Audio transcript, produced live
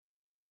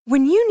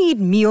When you need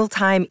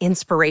mealtime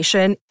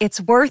inspiration,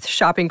 it's worth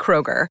shopping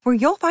Kroger, where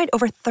you'll find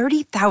over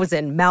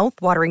 30,000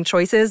 mouth-watering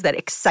choices that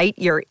excite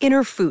your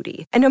inner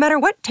foodie. And no matter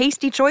what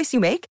tasty choice you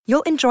make,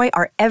 you'll enjoy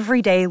our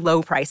everyday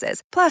low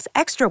prices, plus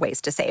extra ways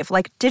to save,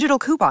 like digital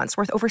coupons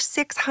worth over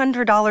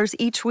 $600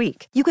 each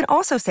week. You can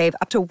also save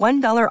up to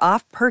 $1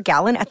 off per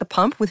gallon at the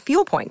pump with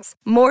fuel points.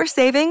 More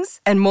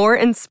savings and more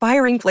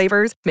inspiring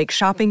flavors make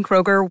shopping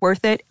Kroger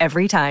worth it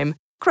every time.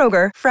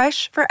 Kroger,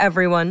 fresh for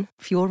everyone.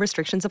 Fuel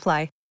restrictions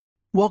apply.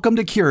 Welcome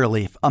to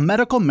Curaleaf, a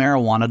medical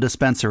marijuana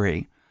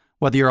dispensary.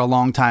 Whether you're a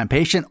longtime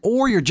patient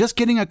or you're just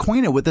getting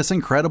acquainted with this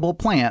incredible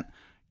plant,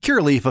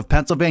 Curaleaf of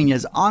Pennsylvania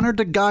is honored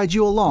to guide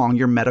you along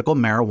your medical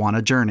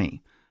marijuana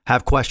journey.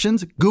 Have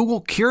questions?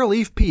 Google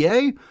Curaleaf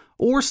PA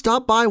or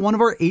stop by one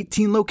of our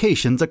 18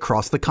 locations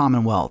across the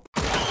Commonwealth.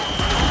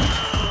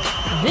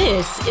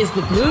 This is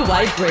the Blue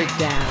White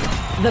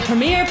Breakdown, the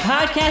premier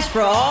podcast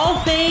for all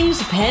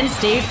things Penn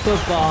State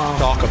football.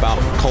 Talk about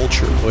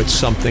culture. It's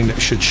something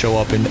that should show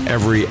up in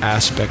every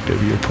aspect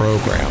of your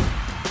program.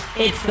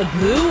 It's the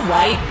Blue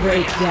White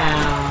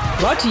Breakdown,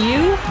 brought to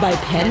you by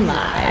Penn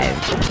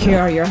Live. Here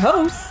are your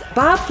hosts,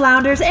 Bob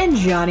Flounders and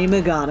Johnny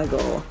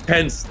McGonigal.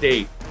 Penn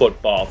State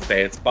football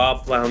fans,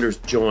 Bob Flounders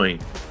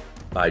joined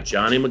by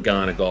Johnny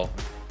McGonigal.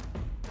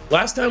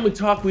 Last time we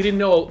talked, we didn't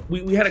know,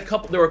 we had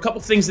there were a couple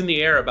things in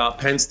the air about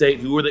Penn State,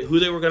 who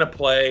they were going to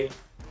play,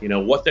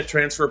 what the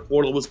transfer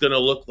portal was going to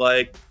look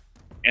like,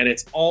 and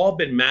it's all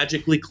been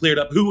magically cleared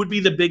up. Who would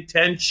be the Big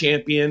Ten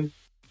champion?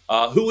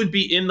 Who would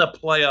be in the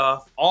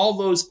playoff? All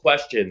those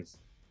questions,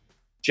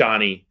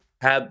 Johnny,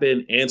 have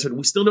been answered.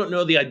 We still don't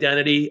know the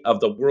identity of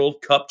the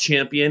World Cup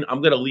champion.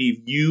 I'm going to leave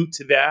you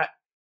to that.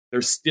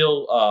 There's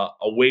still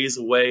a ways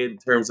away in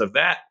terms of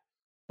that.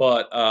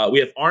 But we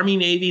have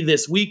Army-Navy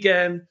this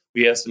weekend.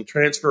 We have some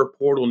transfer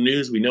portal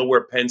news. We know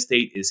where Penn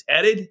State is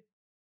headed.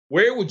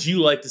 Where would you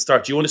like to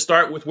start? Do you want to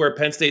start with where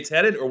Penn State's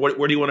headed, or where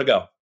do you want to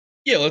go?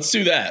 Yeah, let's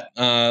do that.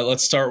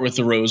 Let's start with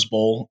the Rose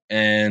Bowl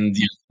and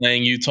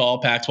playing Utah,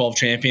 Pac-12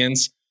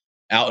 champions,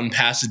 out in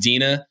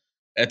Pasadena.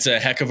 That's a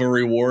heck of a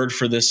reward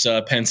for this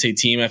Penn State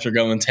team after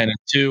going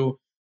 10-2.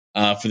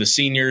 For the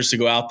seniors to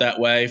go out that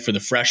way, for the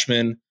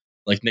freshmen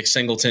like Nick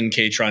Singleton,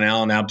 Katron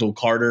Allen, Abdul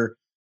Carter,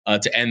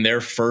 to end their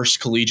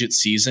first collegiate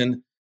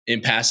season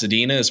in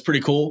Pasadena is pretty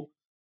cool.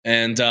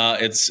 And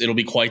it'll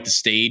be quite the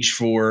stage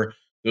for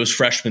those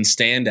freshman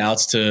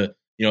standouts to,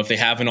 if they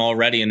haven't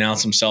already,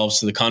 announce themselves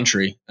to the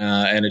country.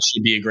 And it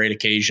should be a great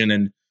occasion.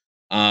 And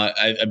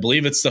I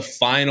believe it's the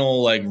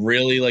final,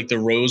 the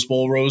Rose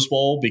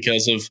Bowl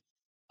because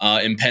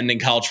of impending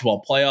college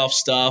football playoff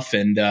stuff.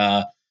 And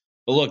but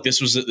look,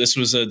 this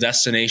was a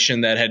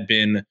destination that had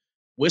been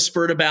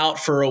whispered about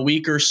for a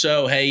week or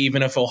so. Hey,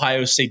 even if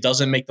Ohio State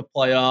doesn't make the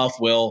playoff,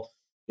 will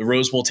the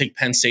Rose Bowl take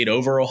Penn State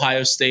over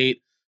Ohio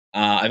State?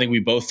 I think we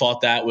both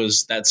thought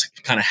that's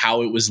kind of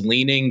how it was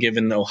leaning,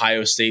 given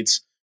Ohio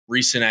State's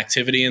recent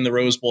activity in the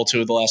Rose Bowl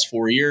 2 of the last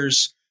 4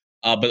 years.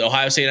 But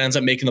Ohio State ends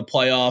up making the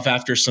playoff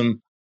after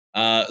some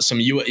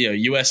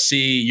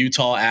USC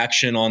Utah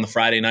action on the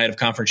Friday night of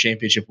conference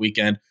championship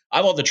weekend.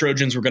 I thought the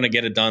Trojans were going to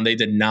get it done. They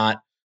did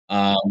not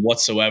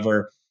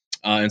whatsoever.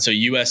 And so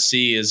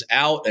USC is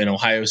out and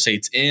Ohio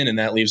State's in, and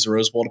that leaves the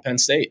Rose Bowl to Penn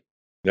State.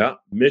 Yeah,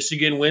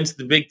 Michigan wins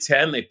the Big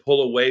Ten. They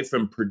pull away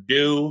from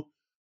Purdue.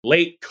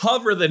 Late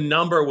cover the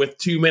number with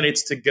 2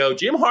 minutes to go.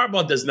 Jim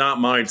Harbaugh does not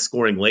mind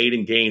scoring late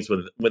in games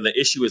when the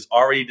issue is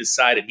already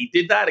decided. He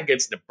did that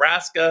against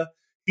Nebraska.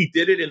 He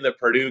did it in the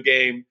Purdue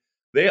game.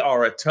 They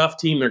are a tough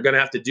team. They're going to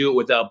have to do it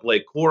without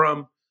Blake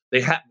Corum.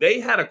 They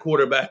had a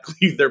quarterback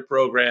leave their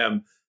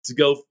program to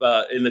go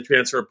in the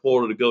transfer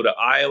portal to go to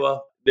Iowa.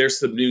 There's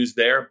some news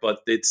there, but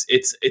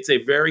it's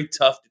a very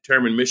tough,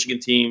 determined Michigan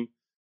team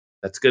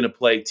that's going to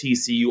play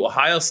TCU.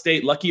 Ohio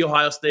State, lucky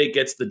Ohio State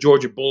gets the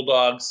Georgia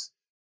Bulldogs.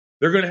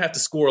 They're going to have to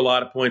score a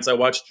lot of points. I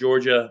watched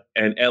Georgia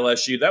and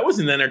LSU. That was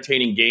an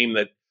entertaining game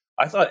that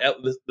I thought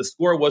the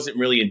score wasn't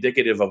really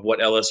indicative of what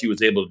LSU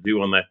was able to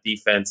do on that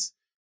defense.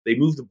 They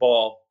moved the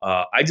ball.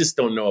 I just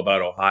don't know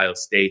about Ohio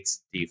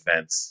State's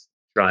defense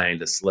trying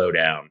to slow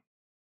down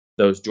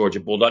those Georgia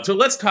Bulldogs. So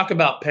let's talk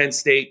about Penn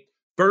State.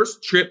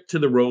 First trip to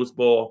the Rose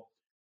Bowl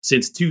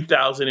since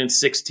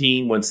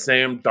 2016 when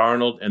Sam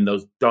Darnold and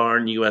those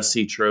darn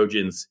USC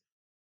Trojans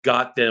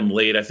got them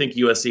late. I think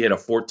USC had a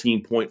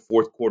 14-point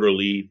fourth quarter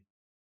lead.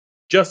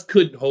 Just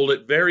couldn't hold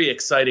it. Very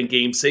exciting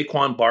game.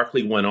 Saquon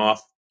Barkley went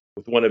off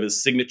with one of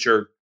his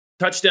signature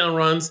touchdown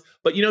runs.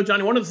 But,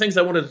 Johnny, one of the things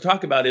I wanted to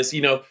talk about is,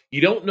 you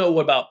don't know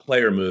about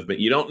player movement.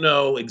 You don't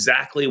know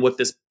exactly what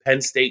this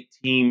Penn State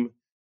team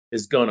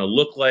is going to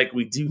look like.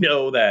 We do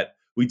know that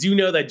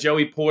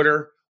Joey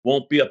Porter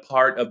won't be a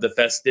part of the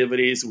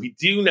festivities. We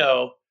do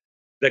know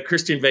that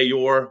Christian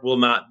Veilleur will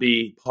not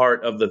be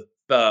part of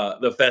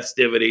the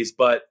festivities.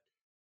 But,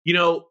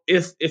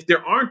 if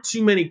there aren't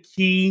too many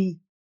key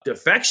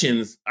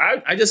defections,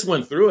 I just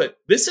went through it.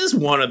 This is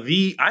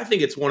I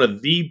think it's one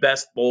of the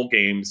best bowl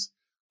games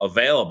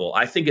available.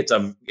 I think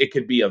it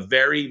could be a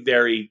very,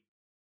 very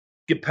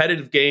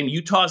competitive game.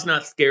 Utah's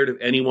not scared of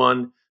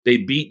anyone. They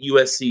beat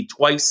USC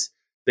twice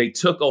They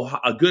took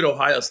a good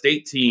Ohio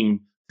State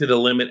team to the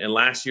limit in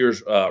last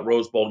year's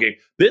Rose Bowl game.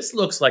 This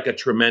looks like a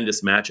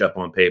tremendous matchup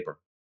on paper.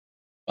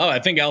 Oh, I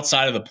think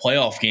outside of the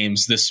playoff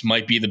games, this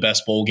might be the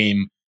best bowl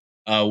game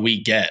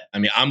we get. I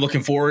mean, I'm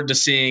looking forward to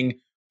seeing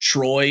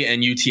Troy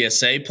and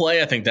UTSA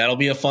play. I think that'll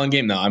be a fun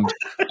game. No, I mean,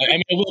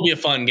 it will be a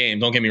fun game.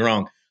 Don't get me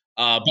wrong.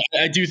 But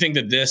I do think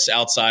that this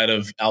outside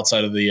of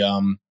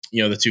the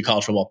the two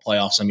college football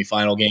playoff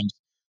semifinal games,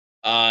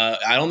 I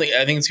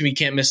think it's gonna be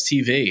can't miss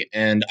TV.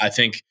 And I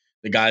think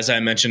the guys I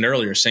mentioned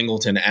earlier,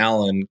 Singleton,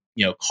 Allen,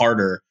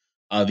 Carter,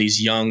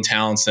 these young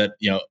talents that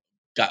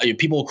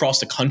people across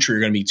the country are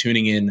going to be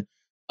tuning in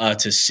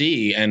to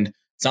see. And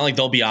it's not like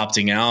they'll be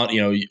opting out.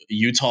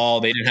 Utah,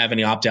 they didn't have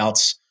any opt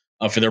outs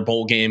for their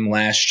bowl game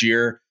last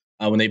year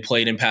when they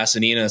played in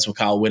Pasadena. That's what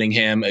Kyle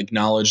Whittingham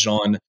acknowledged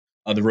on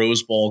the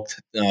Rose Bowl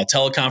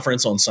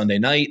teleconference on Sunday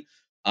night.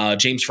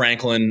 James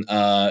Franklin,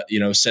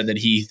 said that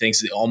he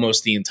thinks that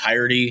almost the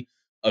entirety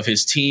of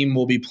his team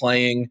will be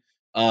playing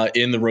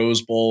in the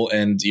Rose Bowl,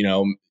 and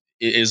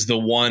is the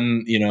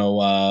one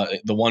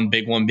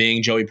big one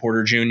being Joey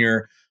Porter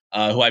Jr.,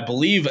 who I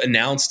believe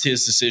announced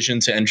his decision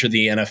to enter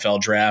the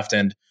NFL draft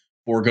and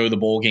forego the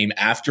bowl game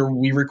after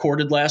we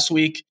recorded last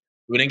week.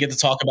 We didn't get to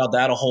talk about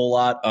that a whole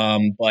lot,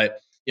 but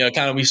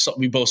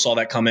we both saw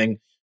that coming.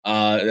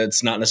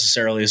 That's not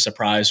necessarily a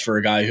surprise for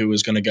a guy who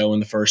was going to go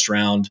in the first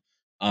round.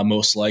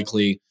 Most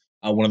likely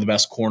one of the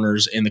best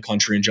corners in the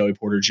country, and Joey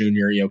Porter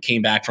Jr.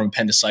 Came back from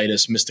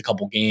appendicitis, missed a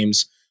couple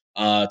games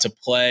to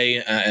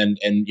play and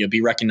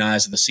be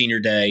recognized at the senior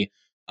day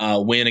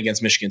win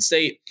against Michigan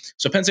State.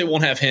 So Penn State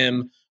won't have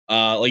him.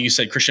 Like you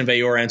said, Christian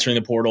Veilleur entering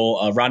the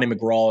portal, Rodney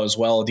McGraw as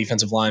well, a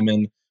defensive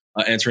lineman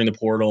entering the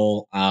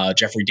portal,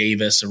 Jeffrey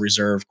Davis, a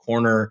reserve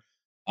corner,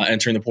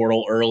 entering the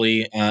portal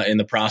early in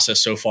the process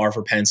so far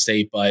for Penn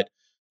State. But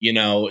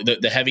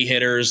the heavy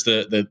hitters,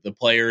 the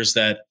players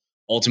that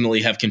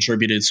ultimately have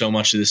contributed so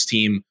much to this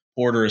team,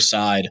 Porter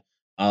aside,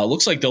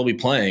 looks like they'll be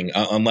playing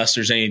unless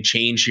there's any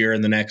change here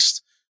in the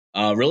next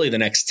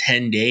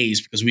 10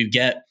 days, because we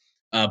get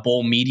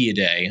Bowl Media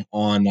Day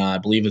on, I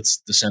believe it's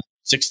December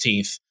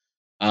 16th.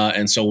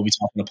 And so we'll be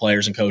talking to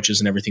players and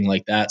coaches and everything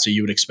like that. So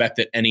you would expect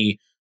that any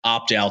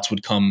opt-outs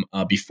would come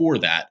before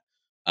that.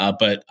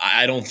 But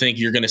I don't think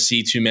you're going to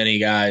see too many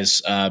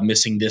guys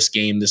missing this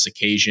game, this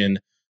occasion.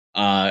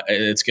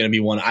 It's going to be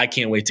one I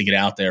can't wait to get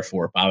out there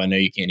for, Bob. I know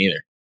you can't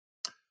either.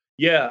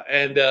 Yeah,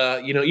 and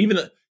even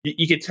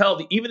you could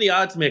tell even the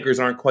odds makers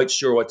aren't quite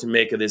sure what to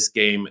make of this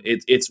game.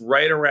 It's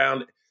right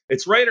around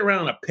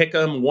a pick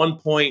 'em, 1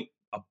 point,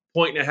 a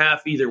point and a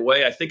half either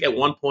way. I think at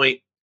one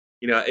point,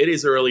 it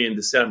is early in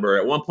December.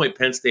 At one point,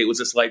 Penn State was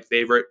a slight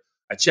favorite.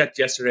 I checked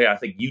yesterday. I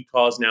think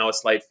Utah is now a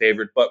slight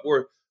favorite, but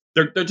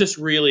they're just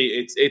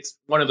really it's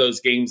one of those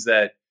games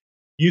that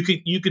you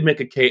could make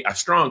a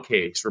strong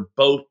case for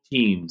both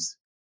teams,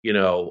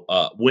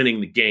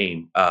 winning the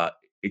game.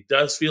 It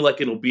does feel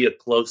like it'll be a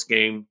close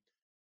game.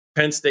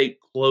 Penn State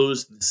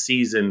closed the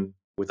season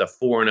with a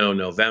 4-0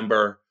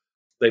 November.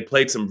 They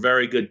played some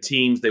very good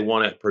teams. They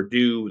won at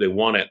Purdue. They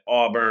won at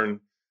Auburn.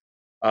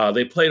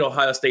 They played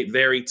Ohio State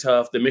very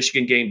tough. The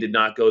Michigan game did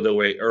not go their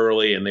way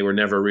early, and they were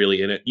never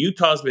really in it.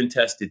 Utah's been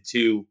tested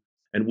too,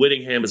 and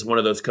Whittingham is one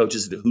of those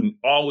coaches who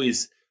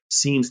always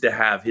seems to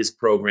have his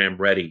program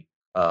ready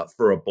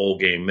for a bowl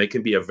game. They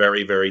can be a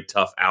very, very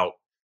tough out,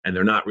 and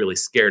they're not really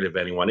scared of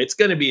anyone. It's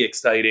going to be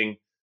exciting.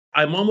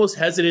 I'm almost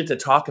hesitant to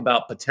talk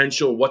about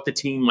potential, what the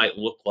team might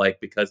look like,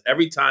 because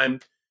every time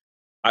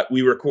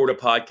we record a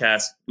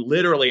podcast,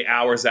 literally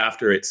hours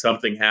after it,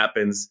 something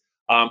happens.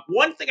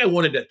 One thing I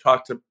wanted to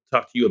talk to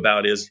you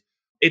about is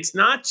it's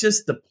not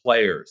just the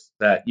players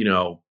that,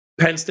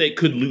 Penn State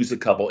could lose a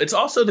couple. It's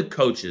also the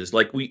coaches.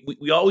 Like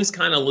we always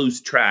kind of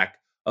lose track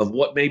of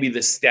what maybe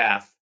the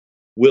staff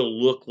will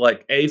look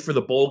like, A, for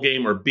the bowl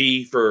game, or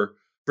B, for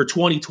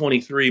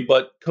 2023.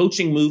 But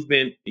coaching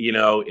movement,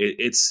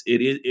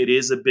 it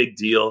is a big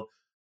deal.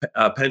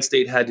 Penn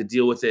State had to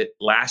deal with it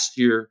last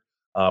year.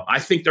 I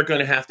think they're going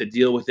to have to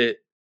deal with it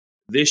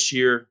this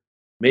year.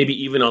 Maybe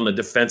even on the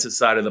defensive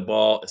side of the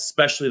ball,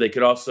 especially. They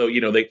could also,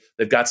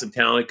 they've got some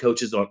talented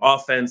coaches on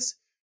offense.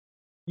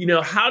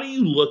 How do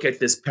you look at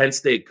this Penn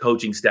State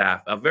coaching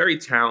staff, a very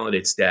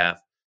talented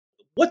staff?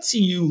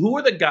 Who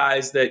are the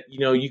guys that,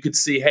 you could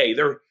see, hey,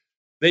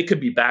 they could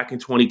be back in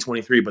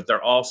 2023, but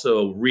they're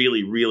also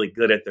really, really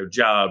good at their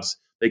jobs.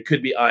 They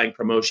could be eyeing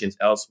promotions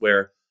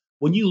elsewhere.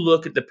 When you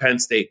look at the Penn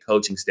State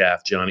coaching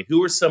staff, Johnny,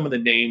 who are some of the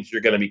names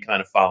you're going to be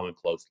kind of following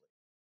closely?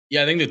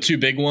 Yeah, I think the two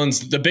big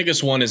ones. The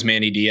biggest one is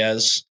Manny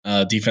Diaz,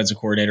 defensive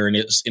coordinator in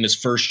his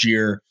first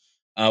year.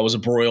 Was a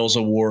Broyles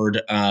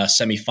Award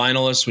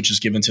semifinalist, which is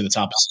given to the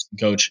top assistant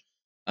coach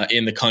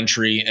in the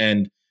country.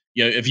 And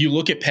if you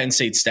look at Penn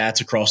State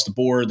stats across the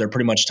board, they're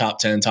pretty much top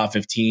 10, top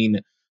 15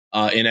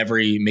 in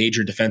every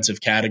major defensive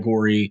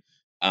category.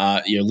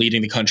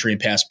 Leading the country in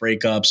pass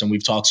breakups, and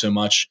we've talked so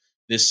much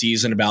this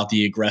season about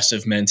the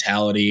aggressive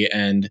mentality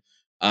and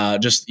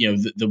just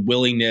the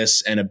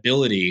willingness and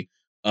ability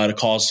to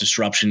cause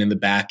disruption in the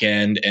back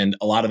end. And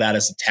a lot of that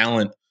is the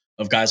talent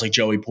of guys like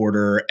Joey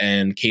Porter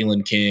and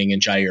Kalen King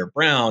and Jair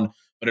Brown.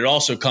 but it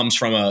also comes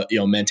from a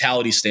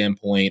mentality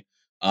standpoint.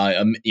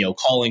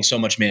 Calling so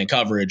much man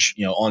coverage,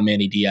 on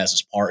Manny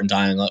Diaz's part and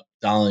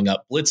dialing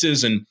up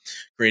blitzes and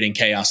creating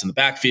chaos in the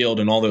backfield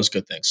and all those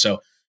good things.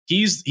 So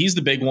he's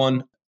the big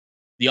one.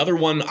 The other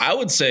one I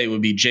would say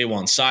would be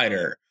Jaywan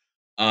Sider,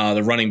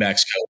 the running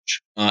backs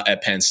coach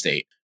at Penn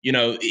State.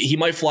 He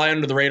might fly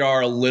under the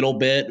radar a little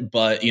bit,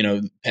 but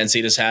Penn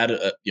State has had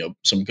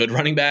some good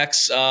running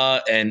backs,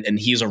 and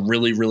he's a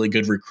really, really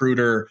good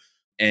recruiter,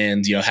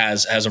 and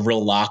has a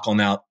real lock on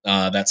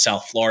that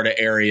South Florida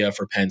area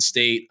for Penn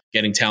State,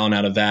 getting talent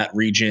out of that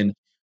region.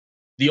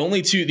 The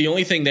only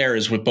thing there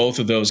is with both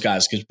of those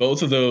guys, because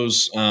both of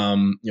those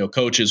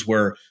coaches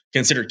were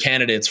considered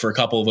candidates for a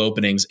couple of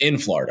openings in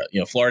Florida,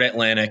 Florida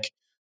Atlantic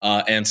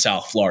and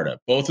South Florida.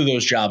 Both of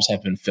those jobs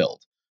have been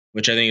filled,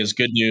 which I think is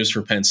good news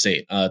for Penn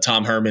State.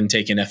 Tom Herman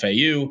taking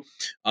FAU,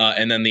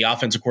 and then the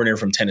offensive coordinator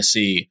from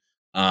Tennessee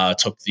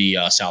took the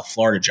South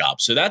Florida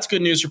job. So that's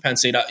good news for Penn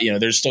State.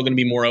 There's still going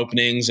to be more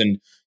openings, and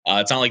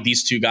it's not like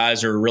these two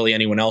guys or really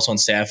anyone else on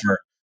staff are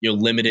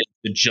limited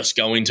to just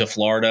going to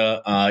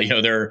Florida.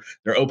 There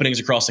are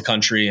openings across the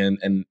country,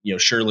 and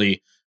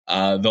surely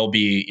there'll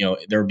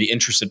be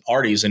interested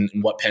parties in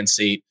what Penn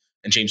State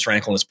and James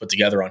Franklin has put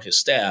together on his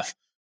staff.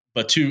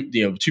 But two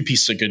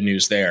pieces of good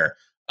news there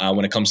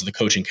when it comes to the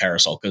coaching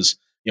carousel, because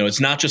it's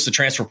not just the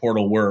transfer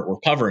portal we're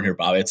covering here,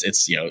 Bob.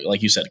 It's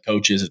like you said,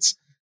 coaches.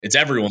 It's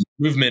everyone.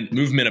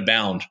 Movement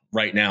abound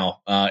right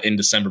now in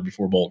December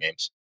before bowl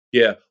games.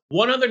 Yeah.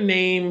 One other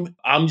name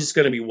I'm just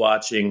going to be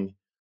watching,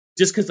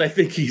 just because I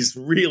think he's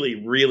really,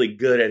 really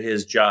good at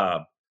his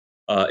job,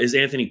 is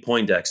Anthony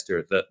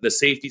Poindexter, the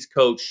safeties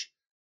coach.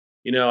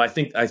 I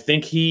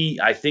think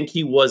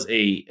he was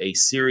a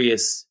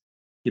serious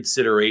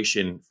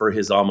consideration for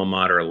his alma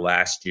mater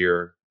last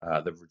year,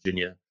 the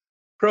Virginia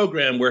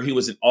program, where he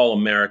was an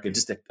All-American,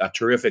 just a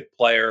terrific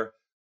player.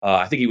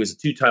 I think he was a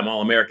 2-time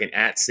All-American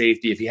at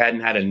safety. If he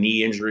hadn't had a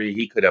knee injury,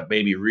 he could have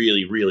maybe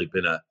really, really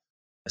been a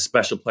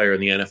special player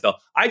in the NFL.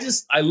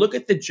 I look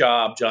at the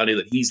job, Johnny,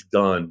 that he's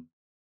done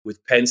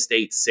with Penn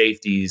State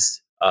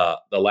safeties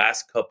the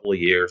last couple of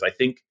years. I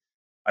think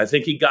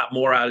he got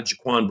more out of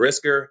Jaquan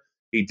Brisker.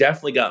 He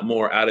definitely got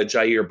more out of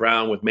Jair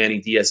Brown with Manny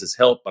Diaz's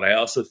help. But I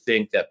also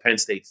think that Penn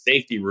State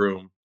safety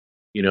room,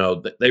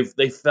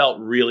 they felt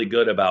really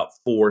good about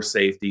 4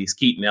 safeties.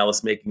 Keaton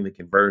Ellis making the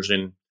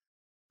conversion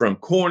from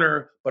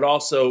corner, but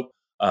also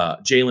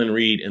Jalen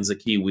Reed and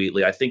Zakee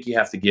Wheatley. I think you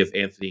have to give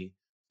Anthony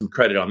some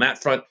credit on that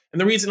front.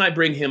 And the reason I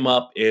bring him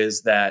up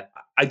is that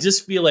I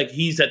just feel like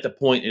he's at the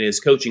point in his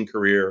coaching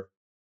career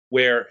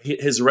where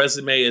his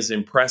resume is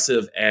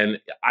impressive, and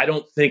I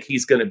don't think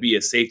he's going to be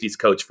a safeties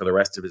coach for the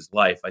rest of his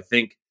life. I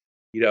think,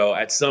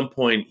 at some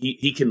point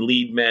he can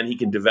lead men, he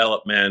can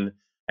develop men,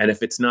 and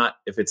if it's not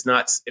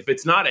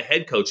a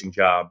head coaching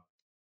job,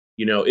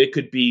 it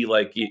could be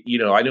like,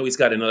 I know he's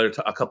got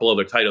a couple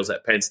other titles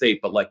at Penn State,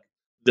 but like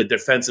the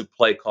defensive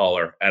play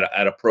caller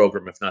at a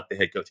program, if not the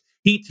head coach.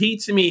 He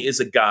to me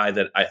is a guy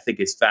that I think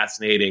is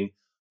fascinating.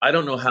 I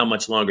don't know how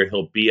much longer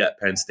he'll be at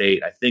Penn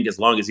State. I think as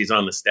long as he's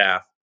on the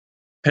staff,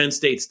 Penn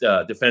State's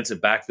defensive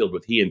backfield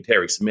with he and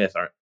Terry Smith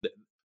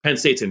Penn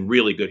State's in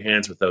really good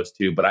hands with those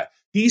two. But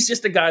he's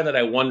just a guy that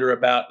I wonder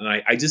about, and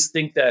I just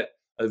think that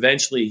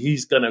eventually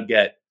he's going to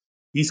get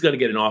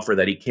an offer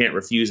that he can't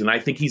refuse, and I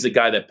think he's a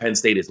guy that Penn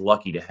State is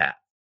lucky to have.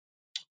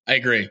 I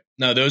agree.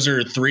 No, those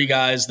are 3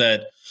 guys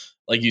that,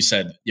 like you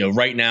said,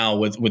 right now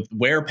with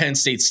where Penn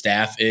State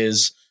staff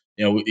is,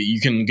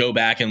 you can go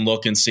back and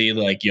look and see,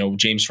 like,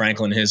 James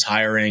Franklin, his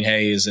hiring.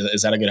 Hey, is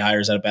that a good hire?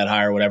 Is that a bad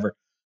hire? Whatever.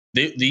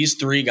 These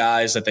 3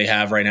 guys that they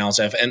have right now on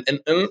staff, and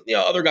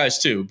other guys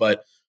too,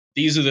 but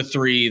these are the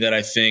 3 that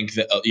I think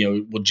that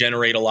will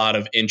generate a lot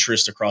of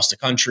interest across the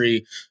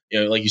country.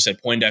 Like you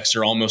said,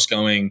 Poindexter almost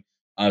going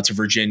to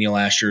Virginia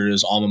last year,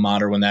 his alma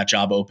mater, when that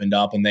job opened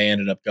up, and they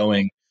ended up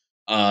going,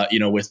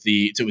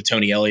 with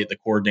Tony Elliott, the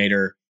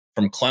coordinator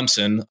from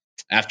Clemson.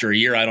 After a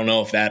year, I don't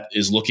know if that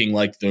is looking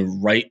like the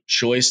right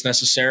choice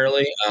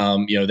necessarily.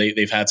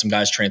 They've had some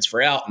guys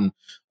transfer out, and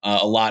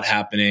a lot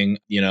happening,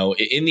 in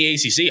the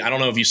ACC. I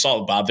don't know if you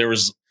saw it, Bob. There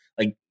was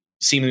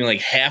seemingly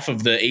like half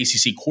of the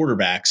ACC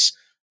quarterbacks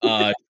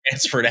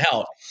transferred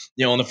out,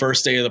 on the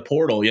first day of the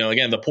portal.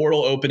 Again, the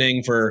portal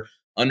opening for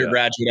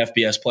undergraduate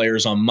FBS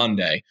players on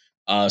Monday.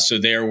 So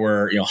there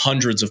were,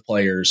 hundreds of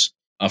players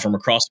from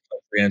across the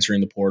country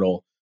entering the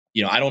portal.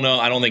 I don't know.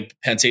 I don't think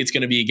Penn State's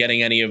going to be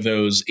getting any of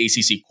those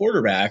ACC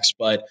quarterbacks,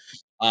 but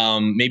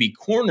maybe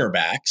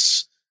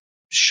cornerbacks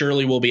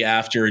surely will be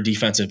after a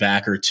defensive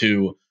back or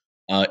 2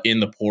 in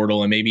the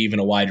portal, and maybe even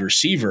a wide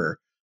receiver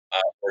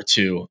or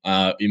 2.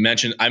 I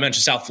mentioned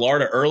South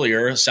Florida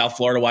earlier. South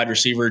Florida wide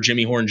receiver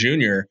Jimmy Horn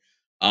Jr.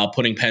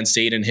 Putting Penn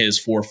State in his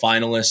 4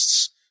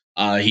 finalists.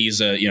 He's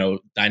a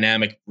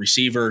dynamic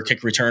receiver,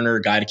 kick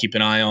returner, guy to keep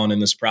an eye on in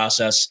this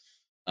process.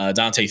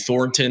 Dante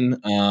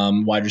Thornton,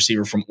 wide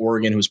receiver from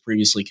Oregon, who was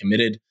previously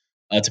committed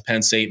to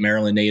Penn State.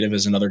 Maryland native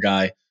is another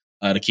guy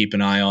to keep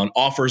an eye on.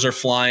 Offers are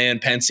flying.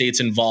 Penn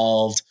State's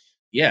involved.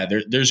 Yeah,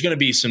 there's going to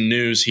be some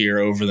news here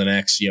over the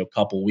next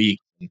couple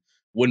weeks.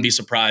 wouldn't be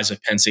surprised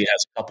if Penn State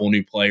has a couple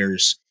new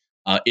players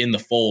in the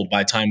fold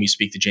by the time we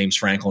speak to James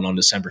Franklin on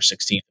December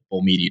 16th at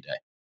Bowl Media Day.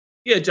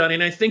 Yeah, Johnny,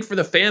 and I think for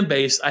the fan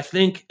base, I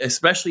think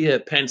especially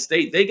at Penn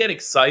State, they get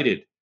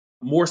excited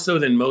more so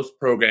than most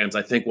programs.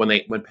 I think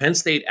when Penn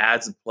State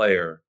adds a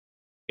player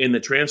in the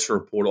transfer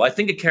portal, I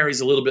think it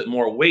carries a little bit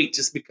more weight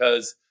just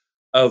because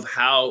of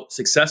how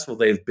successful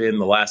they've been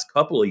the last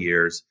couple of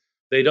years.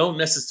 They don't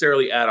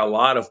necessarily add a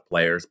lot of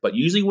players, but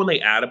usually when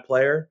they add a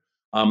player,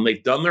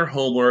 they've done their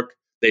homework,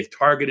 they've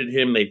targeted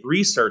him, they've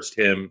researched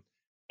him,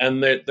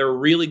 and they're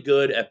really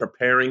good at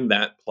preparing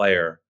that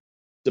player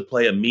to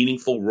play a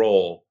meaningful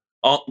role.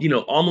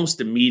 Almost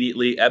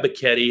immediately.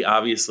 Ebiketie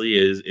obviously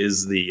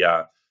is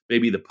the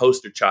maybe the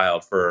poster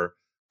child for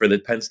the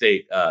Penn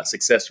State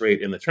success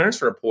rate in the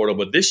transfer portal.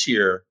 But this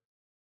year,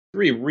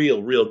 3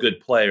 real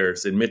good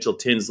players in Mitchell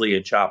Tinsley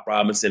and Chop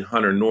Robinson,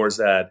 Hunter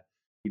Norzad.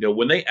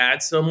 When they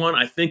add someone,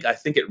 I think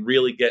it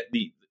really get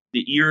the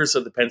ears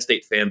of the Penn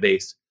State fan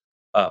base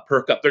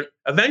perk up.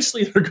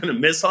 Eventually they're going to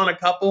miss on a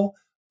couple,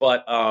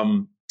 but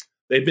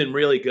they've been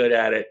really good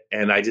at it,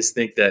 and I just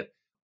think that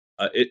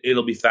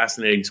it'll be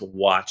fascinating to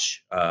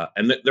watch.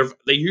 And they're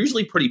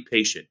usually pretty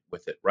patient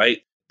with it, right?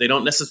 They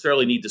don't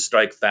necessarily need to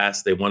strike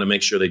fast. They want to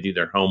make sure they do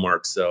their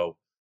homework. So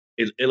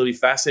it'll be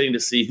fascinating to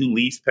see who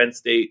leaves Penn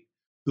State,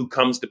 who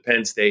comes to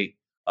Penn State.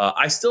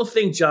 I still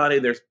think, Johnny,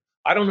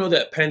 I don't know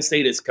that Penn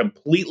State is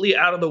completely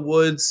out of the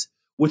woods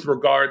with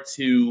regard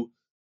to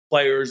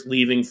players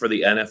leaving for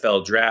the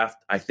NFL draft.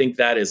 I think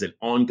that is an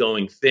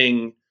ongoing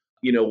thing.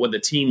 When the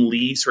team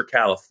leaves for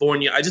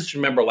California, I just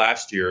remember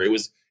last year, it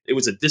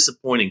was a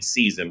disappointing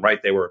season,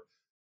 right? They were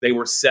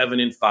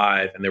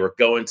 7-5, and they were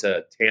going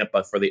to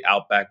Tampa for the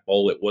Outback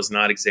Bowl. It was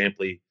not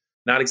exactly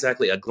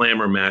a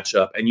glamour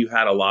matchup, and you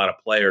had a lot of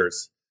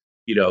players,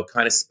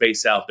 kind of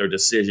space out their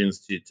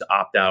decisions to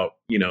opt out.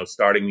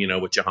 Starting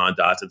with Jahan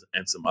Dotson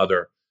and some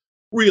other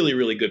really,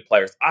 really good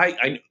players.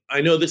 I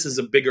know this is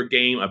a bigger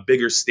game, a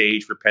bigger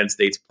stage for Penn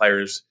State's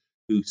players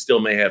who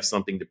still may have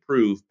something to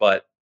prove.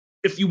 But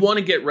if you want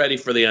to get ready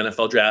for the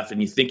NFL draft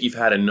and you think you've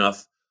had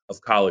enough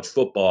of college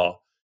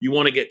football, you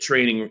want to get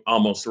training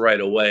almost right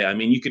away. I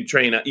mean, you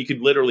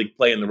could literally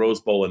play in the Rose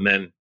Bowl and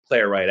then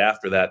play right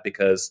after that,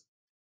 because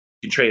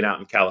you can train out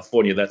in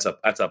California. That's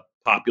a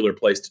popular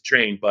place to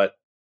train. But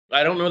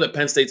I don't know that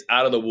Penn State's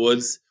out of the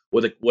woods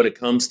when it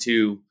comes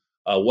to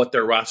what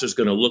their roster is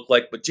going to look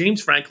like. But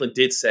James Franklin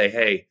did say,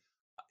 hey,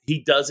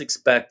 he does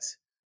expect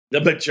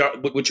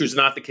which was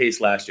not the case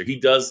last year. He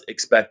does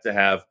expect to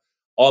have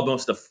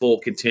almost a full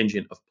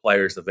contingent of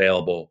players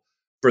available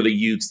for the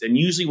Utes. And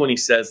usually when he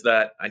says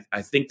that,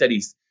 I think that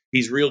he's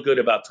real good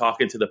about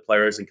talking to the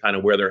players and kind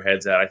of where their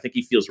head's at. I think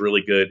he feels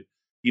really good.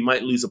 He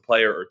might lose a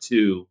player or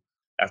two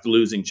after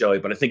losing Joey,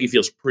 but I think he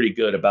feels pretty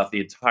good about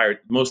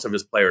most of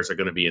his players are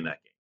going to be in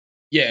that game.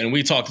 Yeah, and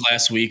we talked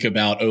last week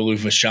about Olu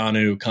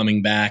Fashanu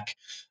coming back,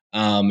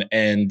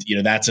 and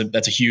that's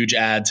a huge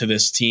add to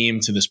this team,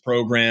 to this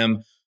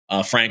program.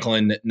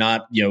 Franklin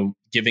not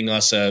giving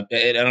us I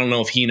don't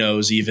know if he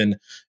knows even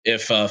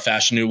if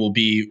Fashanu will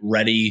be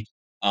ready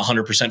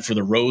 100% for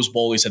the Rose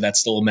Bowl. He said that's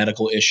still a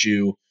medical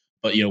issue,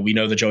 but we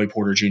know that Joey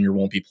Porter Jr.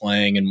 won't be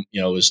playing and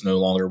is no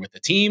longer with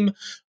the team.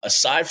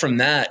 Aside from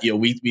that,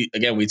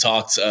 we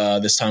talked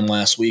this time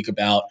last week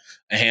about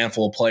a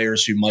handful of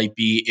players who might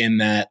be in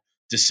that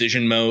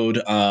decision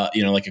mode,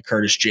 like a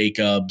Curtis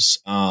Jacobs,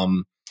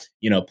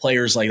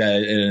 players like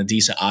that, and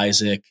Adisa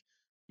Isaac.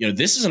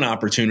 This is an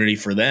opportunity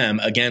for them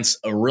against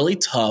a really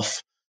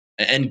tough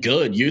and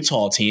good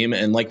Utah team.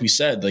 And like we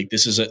said,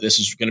 this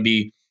is going to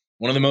be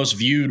one of the most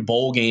viewed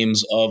bowl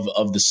games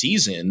of the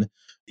season.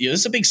 This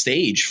is a big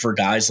stage for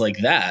guys like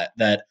that,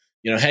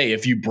 hey,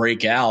 if you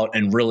break out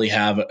and really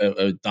have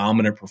a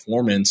dominant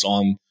performance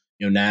on,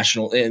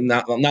 national, and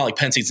not like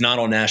Penn State's not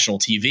on national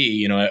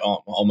TV,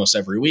 almost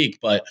every week,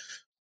 but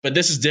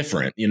this is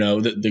different.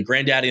 The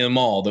granddaddy of them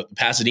all, the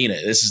Pasadena,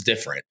 this is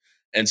different.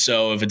 And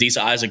so if Adisa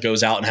Isaac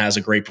goes out and has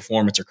a great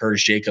performance, or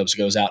Curtis Jacobs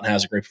goes out and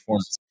has a great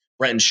performance,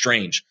 Brenton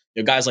Strange,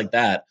 guys like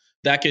that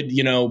could,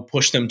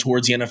 push them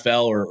towards the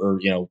NFL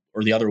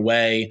or the other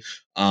way.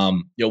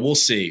 We'll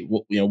see.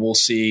 We'll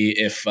see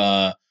if,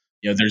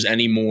 there's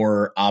any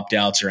more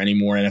opt-outs or any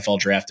more NFL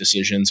draft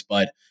decisions.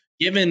 But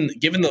given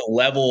the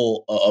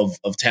level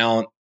of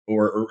talent,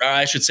 or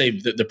I should say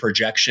the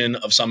projection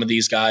of some of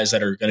these guys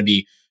that are going to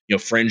be,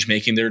 fringe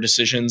making their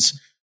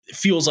decisions, it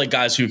feels like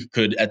guys who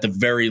could, at the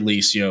very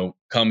least,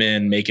 come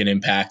in, make an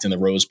impact in the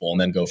Rose Bowl, and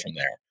then go from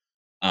there.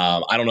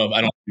 I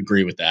don't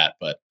agree with that,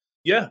 but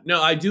yeah, no,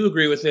 I do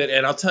agree with it.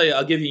 And I'll tell you,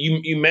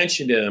 you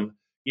mentioned him,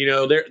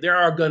 there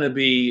are going to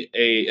be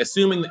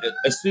assuming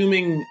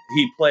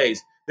he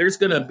plays, there's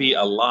going to be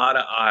a lot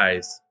of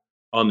eyes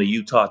on the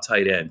Utah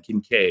tight end,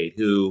 Kincaid,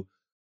 who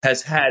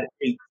has had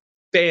a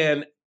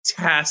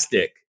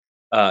fantastic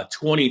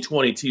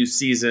 2022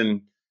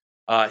 season.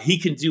 He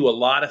can do a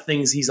lot of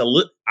things.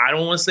 I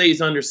don't want to say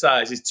he's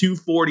undersized. He's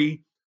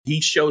 240.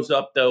 He shows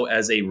up, though,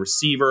 as a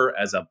receiver,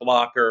 as a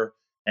blocker,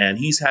 and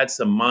he's had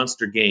some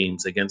monster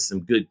games against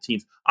some good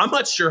teams. I'm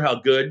not sure how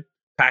good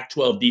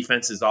Pac-12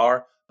 defenses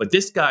are, but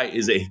this guy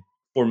is a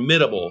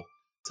formidable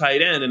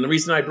tight end. And the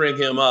reason I bring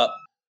him up,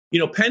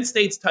 Penn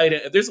State's tight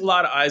end, there's a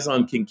lot of eyes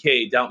on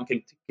Dalton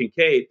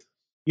Kincaid.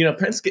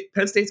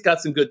 Penn State's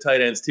got some good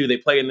tight ends too. They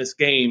play in this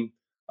game,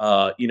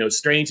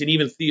 Strange and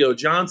even Theo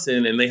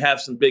Johnson, and they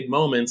have some big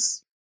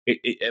moments.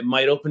 It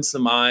might open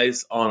some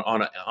eyes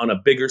on a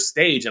bigger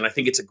stage, and I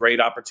think it's a great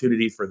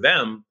opportunity for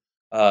them,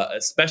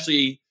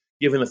 especially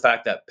given the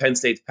fact that Penn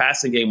State's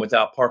passing game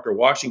without Parker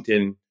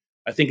Washington,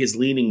 I think, is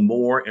leaning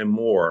more and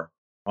more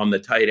on the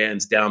tight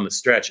ends down the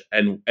stretch,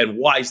 and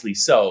wisely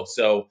so.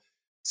 So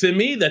to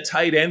me, the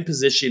tight end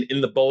position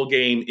in the bowl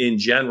game in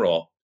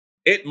general,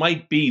 it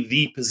might be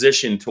the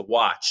position to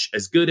watch.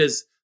 As good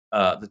as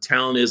the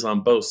talent is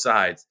on both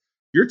sides,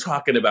 you're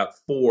talking about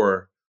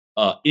 4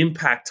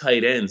 impact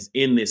tight ends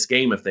in this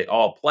game if they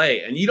all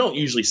play. And you don't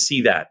usually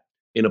see that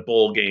in a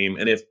bowl game.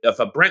 And if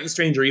a Brenton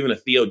Strange or even a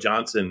Theo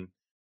Johnson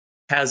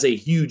has a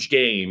huge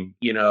game,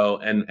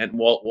 and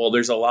while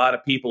there's a lot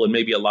of people and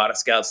maybe a lot of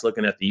scouts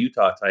looking at the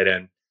Utah tight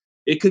end,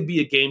 it could be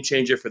a game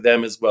changer for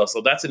them as well.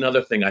 So that's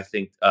another thing I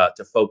think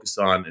to focus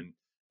on.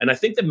 And I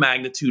think the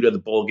magnitude of the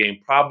bowl game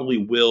probably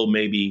will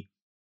maybe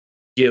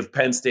give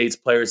Penn State's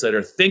players that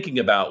are thinking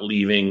about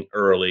leaving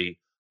early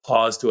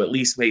pause to at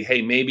least say,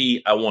 hey,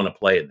 maybe I want to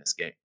play in this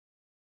game.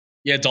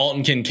 Yeah,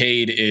 Dalton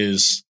Kincaid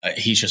he's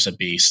just a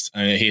beast.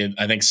 I mean, he had,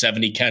 I think,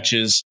 70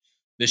 catches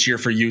this year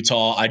for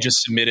Utah. I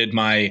just submitted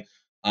my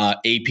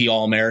AP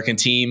All-American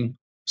team.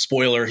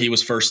 Spoiler, he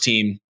was first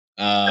team.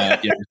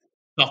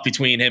 Tough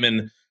between him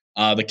and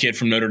the kid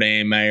from Notre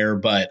Dame, Mayer.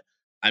 But,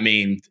 I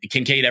mean,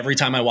 Kincaid, every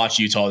time I watch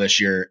Utah this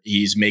year,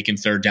 he's making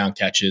third down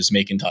catches,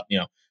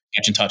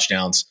 catching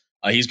touchdowns.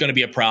 He's going to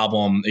be a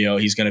problem.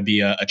 He's going to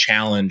be a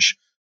challenge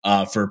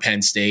for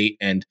Penn State.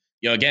 And,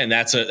 again,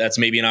 that's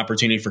maybe an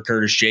opportunity for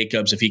Curtis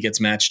Jacobs if he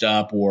gets matched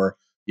up, or,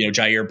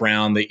 Jair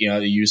Brown, they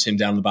use him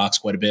down the box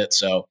quite a bit.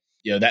 So,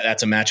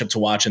 that's a matchup to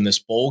watch in this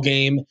bowl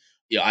game.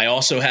 I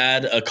also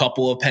had a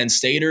couple of Penn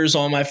Staters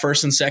on my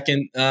first and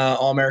second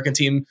All-American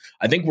team.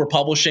 I think we're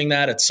publishing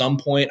that at some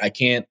point. I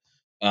can't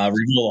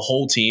reveal the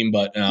whole team,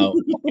 but eye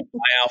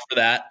out for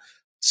that.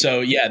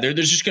 So, yeah,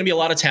 there's just going to be a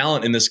lot of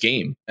talent in this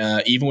game,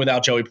 even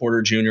without Joey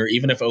Porter Jr.,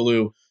 even if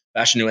Olu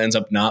Fashanu ends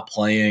up not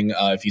playing,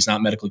 if he's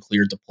not medically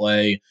cleared to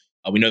play.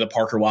 We know that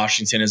Parker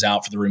Washington is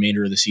out for the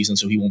remainder of the season,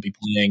 so he won't be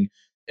playing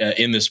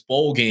in this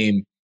bowl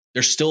game.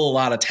 There's still a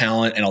lot of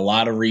talent and a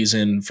lot of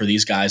reason for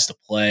these guys to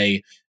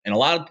play, and a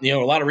lot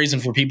of reason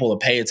for people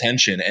to pay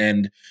attention,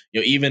 and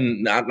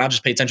even not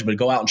just pay attention, but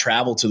go out and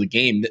travel to the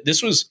game.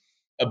 This was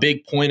a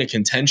big point of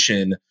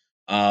contention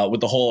with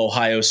the whole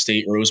Ohio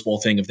State Rose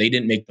Bowl thing. If they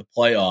didn't make the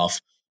playoff,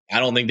 I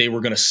don't think they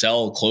were going to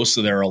sell close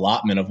to their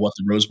allotment of what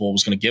the Rose Bowl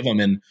was going to give them.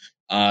 And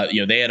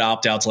they had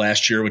opt-outs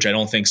last year, which I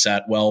don't think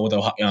sat well with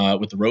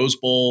the Rose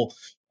Bowl.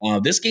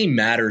 This game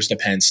matters to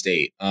Penn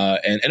State,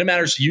 and it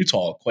matters to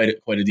Utah quite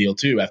a deal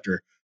too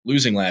after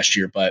losing last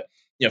year. But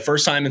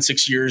first time in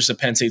 6 years that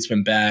Penn State's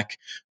been back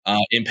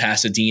in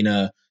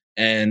Pasadena,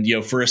 and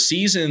for a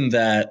season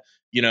that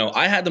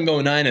I had them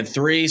going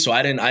 9-3, so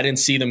I didn't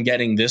see them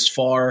getting this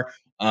far.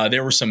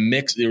 There was a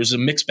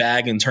mixed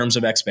bag in terms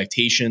of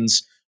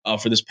expectations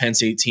for this Penn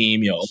State team.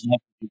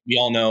 We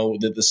all know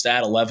that the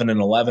stat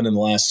 11-11 in the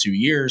last 2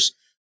 years,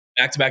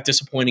 back-to-back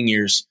disappointing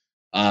years.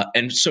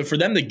 And so for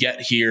them to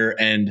get here,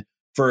 and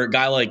for a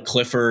guy like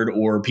Clifford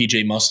or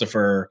PJ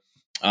Mustipher,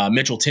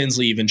 Mitchell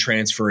Tinsley even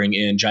transferring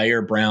in,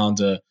 Jair Brown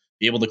to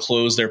be able to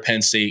close their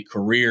Penn State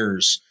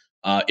careers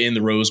in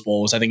the Rose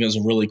Bowls, I think it was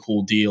a really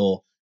cool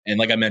deal. And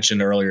like I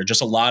mentioned earlier,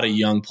 just a lot of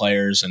young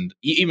players, and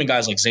even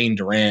guys like Zane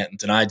Durant and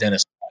Denai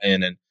Dennis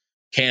and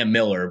Cam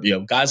Miller,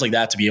 guys like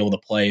that to be able to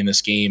play in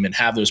this game and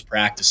have those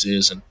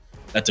practices and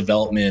that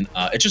development.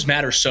 It just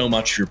matters so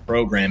much to your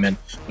program. And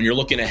when you're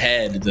looking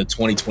ahead to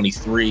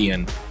 2023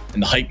 and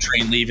the hype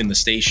train leaving the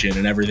station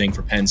and everything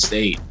for Penn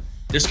State,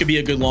 this could be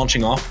a good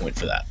launching off point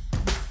for that.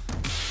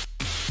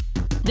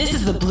 This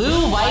is the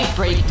Blue-White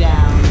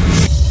Breakdown.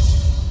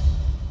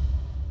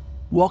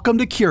 Welcome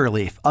to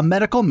Curaleaf, a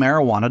medical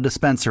marijuana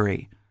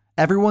dispensary.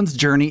 Everyone's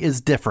journey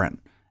is different,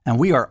 and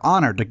we are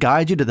honored to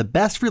guide you to the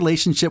best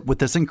relationship with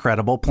this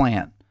incredible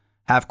plant.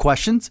 Have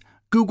questions?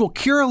 Google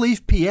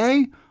Curaleaf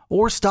PA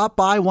or stop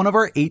by one of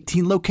our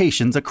 18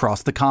 locations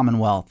across the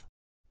Commonwealth.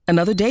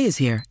 Another day is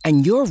here,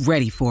 and you're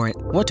ready for it.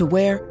 What to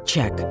wear?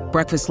 Check.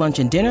 Breakfast, lunch,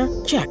 and dinner?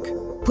 Check.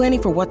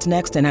 Planning for what's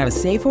next and how to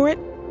save for it?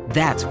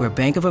 That's where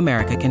Bank of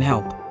America can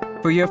help.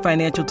 For your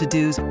financial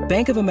to-dos,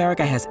 Bank of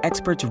America has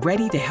experts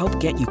ready to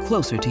help get you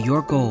closer to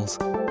your goals.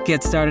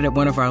 Get started at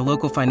one of our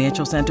local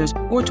financial centers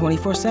or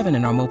 24/7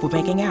 in our mobile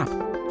banking app.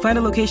 Find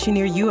a location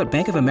near you at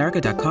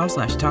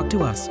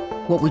bankofamerica.com/talktous.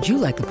 What would you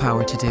like the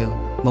power to do?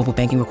 Mobile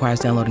banking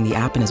requires downloading the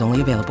app and is only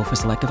available for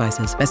select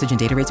devices. Message and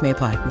data rates may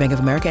apply. Bank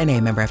of America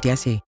N.A., member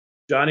FDIC.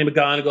 Johnny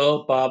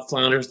McGonigal, Bob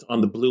Flounders on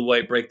the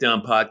Blue-White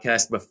Breakdown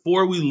podcast.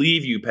 Before we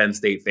leave you, Penn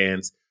State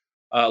fans,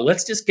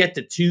 let's just get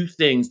to two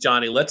things,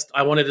 Johnny.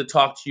 I wanted to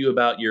talk to you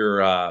about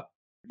your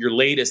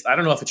latest. I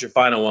don't know if it's your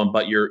final one,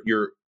 but your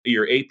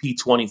AP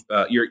 20,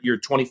 your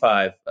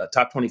 25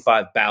 top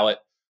 25 ballot,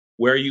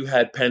 where you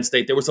had Penn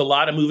State. There was a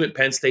lot of movement.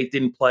 Penn State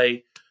didn't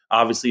play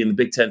obviously in the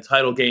Big Ten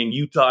title game.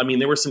 Utah, I mean,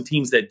 there were some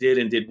teams that did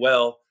and did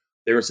well.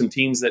 There were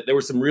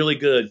some really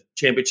good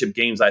championship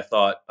games, I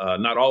thought.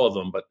 Not all of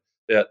them, but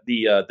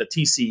the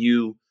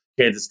TCU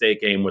Kansas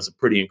State game was a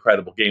pretty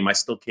incredible game. I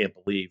still can't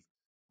believe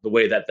the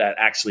way that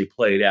actually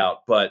played out.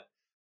 But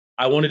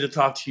I wanted to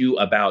talk to you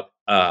about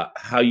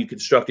how you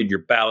constructed your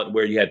ballot,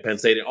 where you had Penn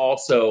State, and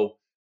also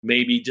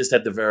maybe just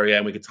at the very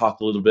end, we could talk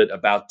a little bit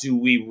about, do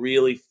we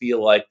really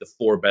feel like the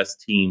 4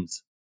 best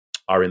teams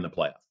are in the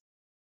playoff?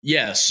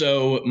 Yeah,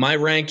 so my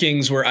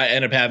rankings were, I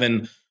ended up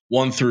having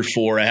 1 through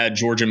 4. I had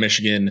Georgia,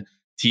 Michigan,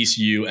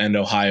 TCU, and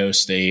Ohio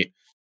State.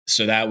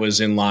 So that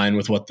was in line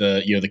with what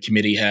the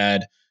committee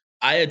had.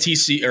 I had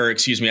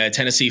I had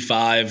Tennessee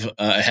 5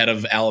 ahead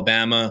of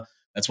Alabama.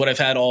 That's what I've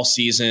had all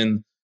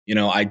season.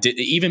 I did,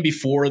 even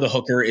before the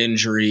Hooker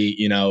injury,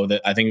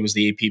 that I think it was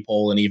the AP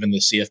poll and even the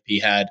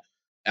CFP had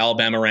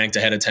Alabama ranked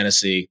ahead of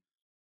Tennessee.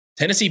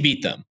 Tennessee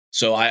beat them.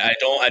 So I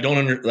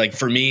don't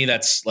for me,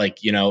 that's like,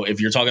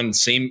 if you're talking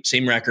same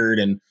record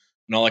and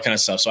all that kind of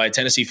stuff. So I had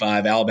Tennessee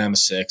 5, Alabama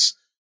 6,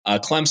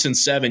 Clemson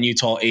 7,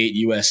 Utah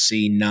 8,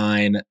 USC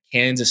 9,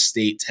 Kansas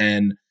State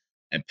 10,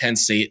 and Penn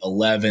State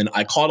 11.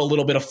 I caught a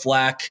little bit of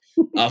flack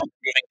for moving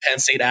Penn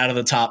State out of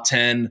the top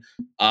 10.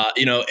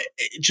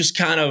 It just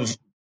kind of,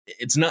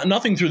 it's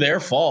nothing through their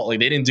fault. Like,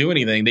 they didn't do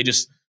anything. They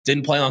just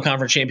didn't play on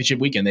conference championship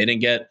weekend. They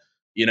didn't get,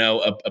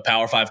 a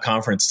Power 5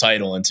 conference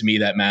title. And to me,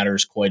 that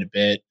matters quite a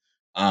bit.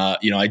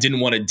 I didn't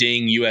want to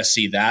ding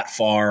USC that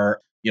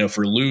far,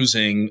 for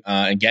losing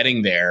and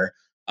getting there.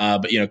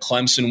 But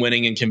Clemson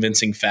winning in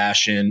convincing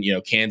fashion,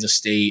 Kansas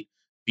State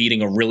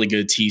beating a really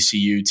good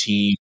TCU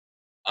team,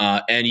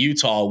 and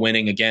Utah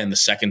winning again the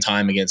second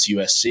time against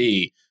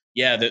USC.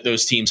 Yeah,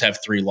 those teams have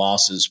 3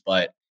 losses,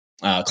 but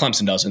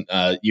Clemson doesn't.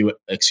 Utah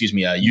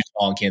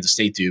and Kansas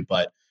State do.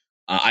 But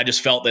I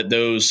just felt that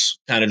those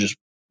kind of just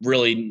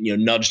really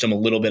nudged them a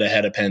little bit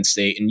ahead of Penn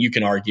State, and you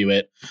can argue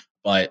it,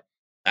 but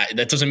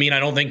that doesn't mean I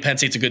don't think Penn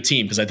State's a good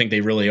team, because I think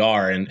they really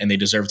are, and they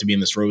deserve to be in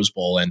this Rose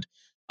Bowl. And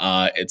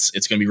it's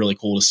going to be really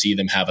cool to see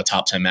them have a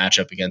top 10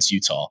 matchup against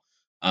Utah.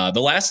 The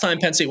last time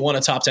Penn State won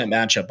a top 10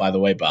 matchup, by the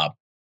way, Bob,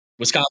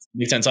 Wisconsin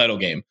Big Ten title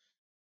game.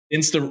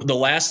 Since the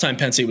last time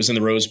Penn State was in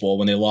the Rose Bowl,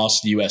 when they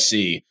lost to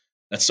USC,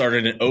 that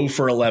started an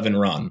 0-for-11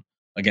 run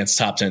against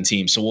top 10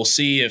 teams. So we'll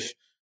see if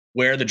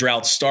where the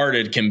drought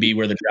started can be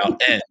where the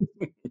drought ends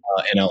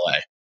in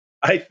LA.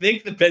 I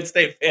think the Penn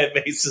State fan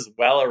base is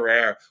well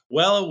aware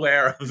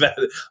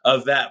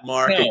of that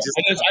mark. No,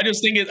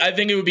 I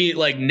think it would be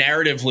like,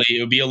 narratively, it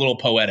would be a little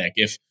poetic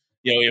if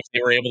they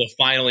were able to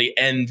finally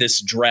end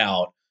this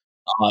drought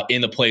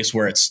in the place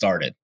where it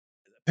started.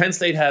 Penn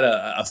State had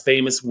a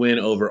famous win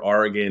over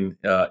Oregon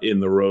in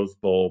the Rose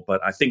Bowl,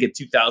 but I think in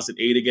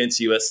 2008 against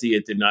USC,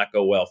 it did not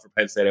go well for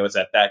Penn State. I was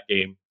at that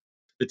game.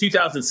 The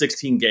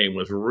 2016 game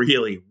was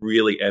really,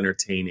 really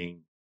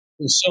entertaining.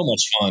 It was so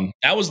much fun.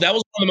 That was one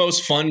of the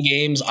most fun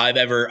games I've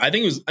ever. I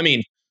think it was. I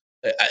mean,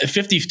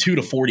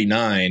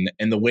 52-49,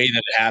 and the way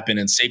that it happened,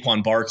 and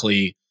Saquon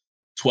Barkley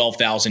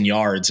 12,000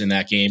 yards in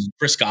that game.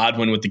 Chris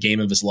Godwin with the game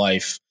of his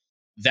life.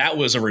 That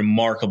was a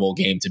remarkable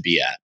game to be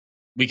at.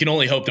 We can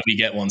only hope that we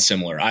get one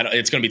similar.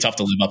 It's going to be tough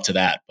to live up to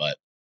that, but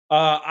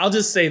I'll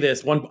just say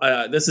this.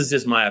 This is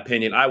just my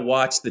opinion. I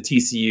watched the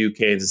TCU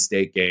Kansas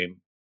State game.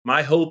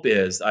 My hope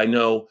is, I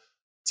know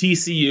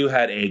TCU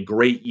had a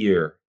great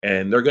year,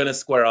 and they're going to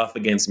square off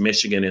against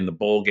Michigan in the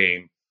bowl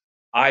game.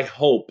 I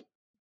hope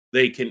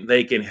they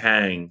can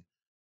hang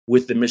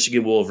with the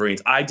Michigan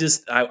Wolverines. I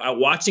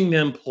watching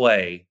them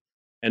play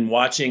and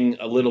watching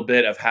a little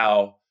bit of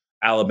how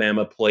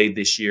Alabama played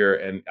this year,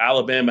 and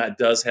Alabama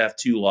does have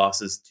 2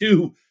 losses,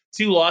 two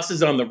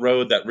losses on the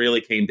road that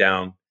really came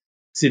down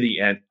to the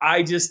end.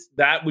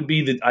 That would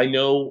be I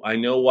know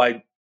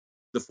why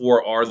the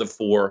 4 are the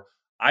 4.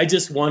 I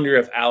just wonder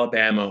if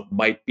Alabama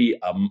might be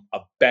a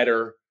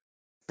better,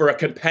 for a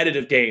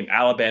competitive game,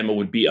 Alabama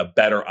would be a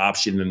better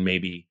option than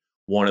maybe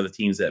one of the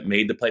teams that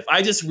made the playoff.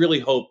 I just really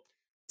hope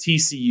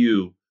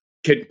TCU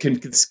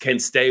can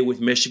stay with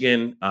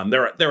Michigan.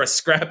 They're a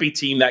scrappy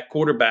team. That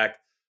quarterback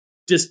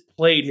just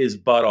played his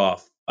butt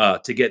off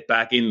to get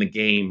back in the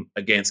game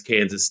against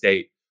Kansas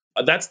State.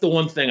 That's the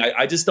one thing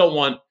I just don't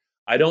want.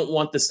 I don't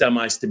want the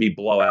semis to be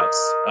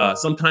blowouts.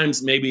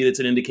 Sometimes maybe it's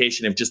an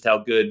indication of just how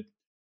good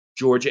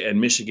Georgia and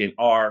Michigan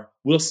are.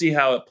 We'll see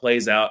how it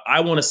plays out.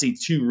 I want to see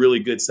 2 really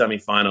good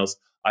semifinals.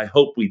 I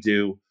hope we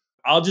do.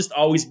 I'll just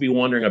always be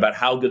wondering about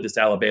how good this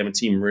Alabama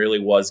team really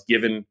was,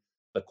 given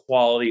the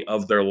quality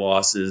of their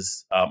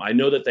losses. I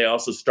know that they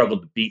also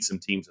struggled to beat some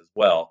teams as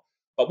well,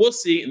 but we'll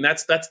see. And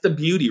that's the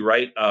beauty,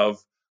 right,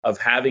 of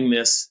having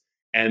this.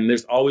 And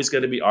there's always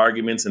going to be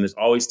arguments, and there's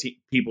always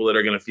people that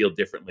are going to feel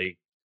differently.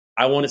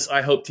 I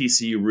hope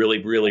TCU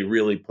really, really,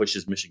 really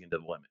pushes Michigan to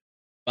the limit.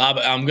 Bob,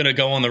 I'm going to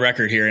go on the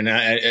record here, and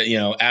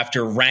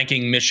after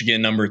ranking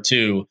Michigan number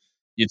 2,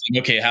 you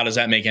think, okay, how does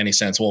that make any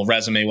sense? Well,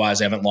 resume-wise,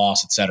 they haven't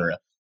lost, etc.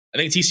 I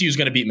think TCU is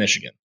going to beat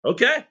Michigan.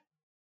 Okay,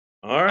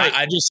 all right.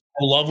 I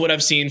love what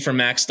I've seen from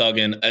Max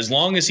Duggan. As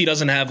long as he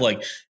doesn't have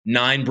like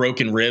 9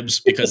 broken ribs,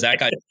 because that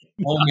guy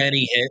so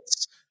many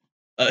hits.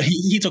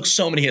 He took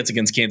so many hits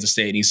against Kansas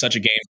State, and he's such a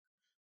game.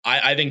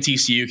 I think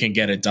TCU can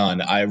get it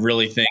done. I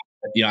really think,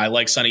 I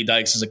like Sonny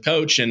Dykes as a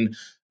coach, and,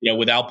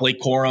 without Blake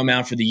Corum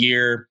out for the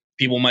year,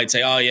 people might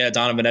say, oh, yeah,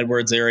 Donovan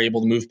Edwards, they're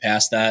able to move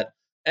past that.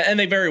 And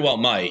they very well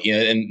might.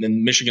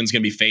 And Michigan's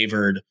going to be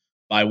favored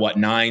by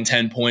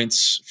 9-10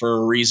 points for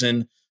a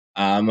reason.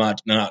 I'm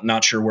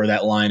not sure where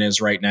that line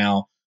is right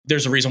now.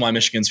 There's a reason why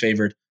Michigan's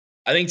favored.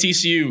 I think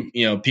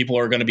TCU, people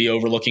are going to be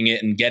overlooking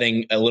it and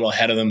getting a little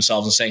ahead of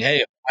themselves and saying,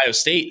 hey, Ohio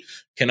State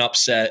can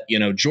upset,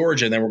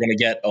 Georgia, and then we're going to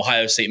get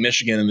Ohio State,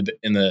 Michigan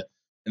in the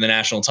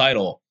national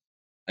title.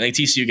 I think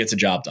TCU gets a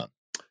job done.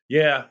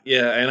 Yeah.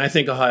 And I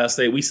think Ohio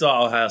State, we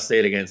saw Ohio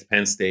State against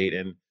Penn State,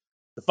 and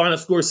the final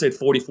score said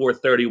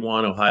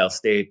 44-31 Ohio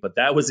State, but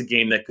that was a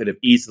game that could have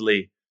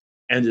easily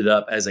ended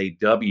up as a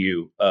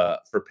W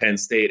for Penn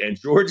State. And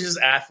Georgia's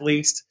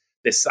athletes,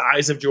 the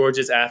size of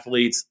Georgia's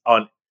athletes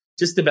on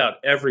just about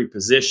every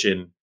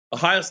position,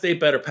 Ohio State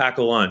better pack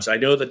a lunch. I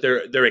know that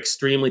they're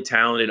extremely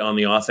talented on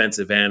the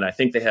offensive end. I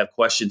think they have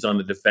questions on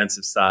the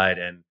defensive side.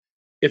 And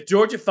if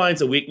Georgia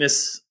finds a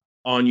weakness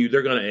on you,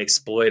 they're going to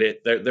exploit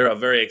it. They're a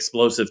very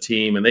explosive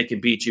team, and they can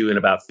beat you in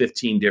about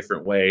 15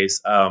 different ways.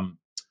 I'm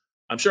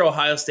sure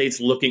Ohio State's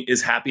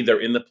is happy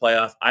they're in the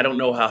playoff. I don't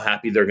know how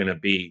happy they're going to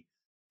be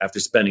after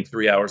spending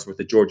 3 hours with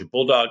the Georgia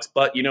Bulldogs.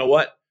 But you know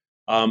what?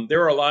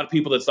 There are a lot of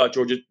people that thought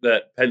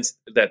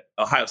that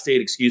Ohio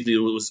State,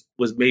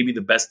 was maybe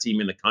the best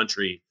team in the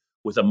country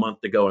with a month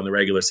to go in the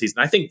regular season.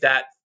 I think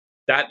that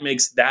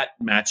makes that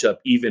matchup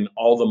even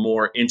all the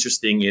more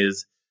interesting.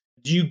 Is,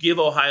 do you give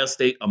Ohio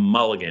State a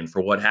mulligan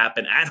for what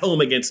happened at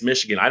home against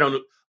Michigan? I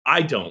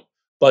don't.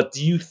 But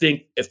do you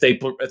think if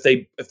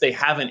they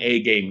have an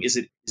A game, is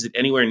it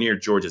anywhere near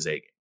Georgia's A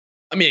game?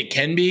 I mean, it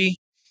can be.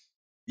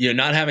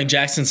 Not having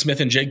Jackson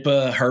Smith and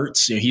Jigba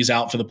hurts. He's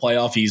out for the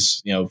playoff.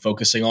 He's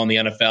focusing on the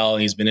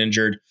NFL. He's been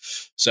injured.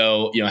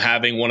 So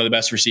having one of the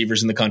best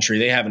receivers in the country,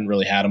 they haven't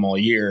really had him all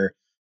year.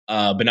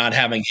 But not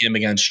having him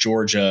against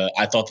Georgia,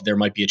 I thought that there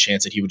might be a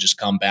chance that he would just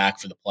come back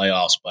for the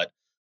playoffs, but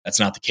that's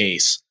not the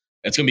case.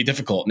 It's going to be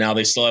difficult. Now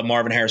they still have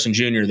Marvin Harrison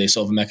Jr. They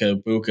still have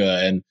Emeka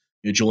Egbuka, and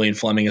Julian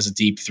Fleming as a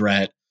deep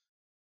threat.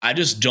 I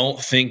just don't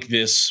think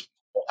this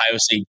Ohio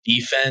State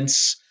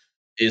defense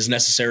is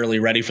necessarily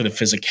ready for the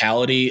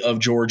physicality of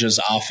Georgia's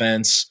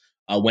offense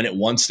when it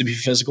wants to be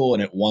physical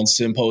and it wants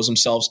to impose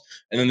themselves.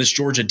 And then this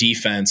Georgia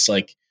defense,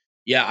 I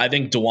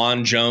think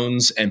DeJuan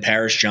Jones and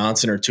Paris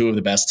Johnson are two of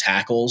the best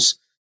tackles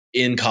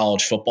in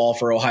college football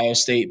for Ohio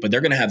State, but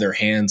they're going to have their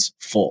hands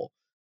full.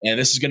 And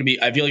I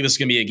feel like this is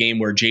going to be a game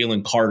where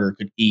Jalen Carter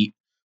could eat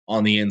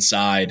on the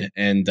inside,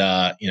 and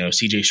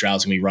CJ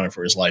Stroud's going to be running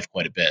for his life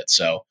quite a bit.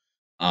 So,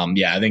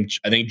 I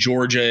think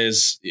Georgia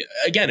is,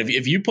 again,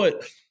 if you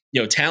put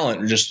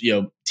talent, or just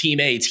team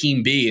A,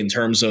 team B in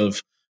terms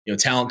of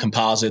talent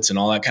composites and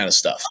all that kind of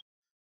stuff,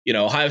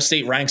 Ohio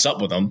State ranks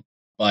up with them,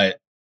 but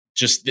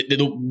just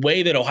the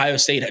way that Ohio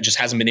State just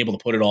hasn't been able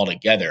to put it all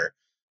together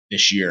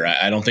this year,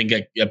 I don't think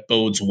it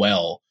bodes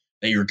well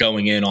that you're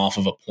going in off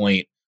of a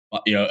point,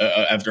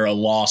 after a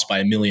loss by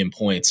 1 million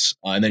points,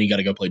 and then you got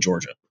to go play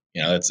Georgia.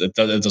 It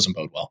doesn't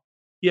bode well.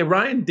 Yeah,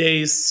 Ryan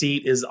Day's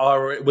seat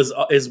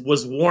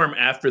was warm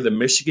after the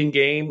Michigan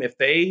game. If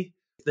they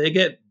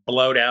get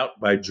blowed out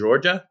by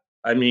Georgia,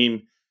 I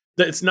mean,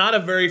 it's not a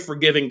very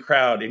forgiving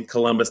crowd in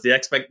Columbus.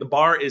 The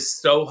bar is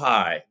so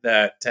high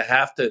that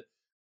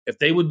if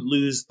they would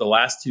lose the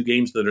last 2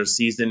 games of their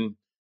season,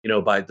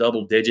 by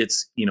double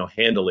digits,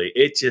 handily,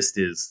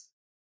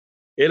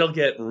 it'll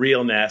get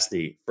real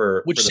nasty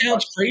which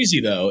sounds crazy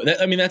though.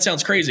 That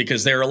sounds crazy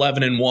because they're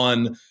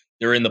 11-1.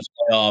 They're in the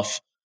playoff.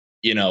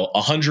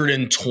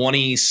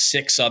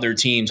 126 other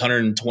teams,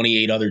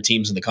 128 other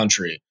teams in the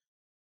country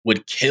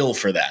would kill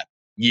for that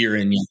year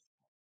in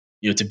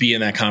year, to be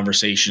in that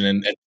conversation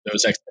and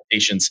those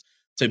expectations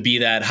to be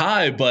that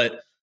high.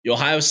 But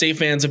Ohio State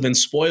fans have been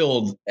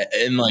spoiled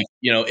in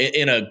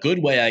in a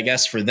good way, I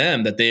guess, for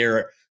them that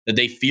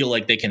they feel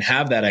like they can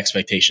have that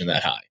expectation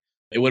that high.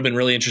 It would have been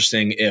really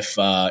interesting if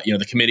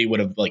the committee would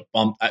have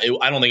bumped. I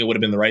don't think it would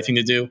have been the right thing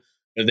to do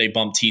if they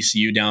bumped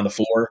TCU down to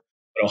 4,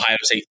 but Ohio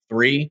State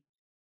 3.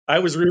 I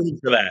was rooting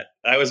for that.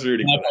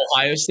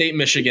 Ohio State,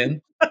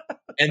 Michigan.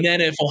 And then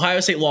if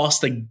Ohio State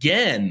lost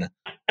again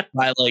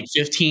by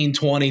 15,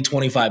 20,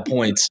 25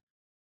 points,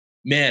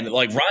 man,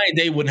 Ryan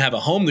Day wouldn't have a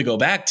home to go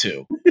back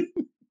to.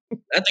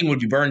 That thing would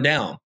be burned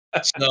down.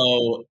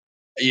 So,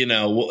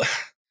 that would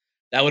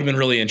have been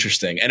really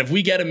interesting. And if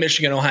we get a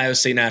Michigan-Ohio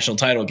State national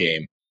title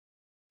game,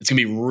 it's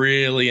going to be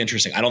really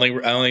interesting. I don't think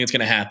it's going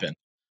to happen.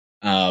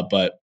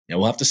 But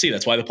we'll have to see.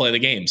 That's why they play the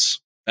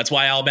games. That's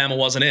why Alabama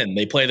wasn't in.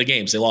 They play the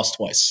games. They lost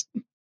twice.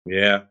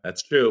 Yeah,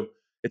 that's true.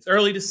 It's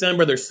early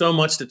December. There's so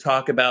much to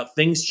talk about.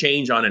 Things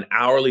change on an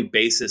hourly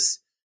basis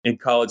in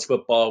college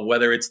football,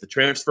 whether it's the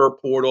transfer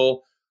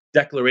portal,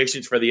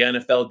 declarations for the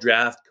NFL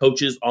draft,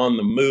 coaches on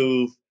the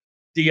move.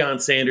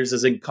 Deion Sanders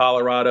is in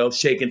Colorado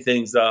shaking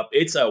things up.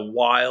 It's a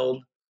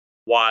wild.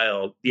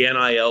 The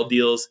NIL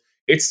deals,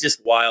 it's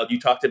just wild. You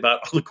talked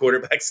about all the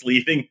quarterbacks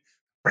leaving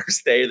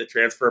first day of the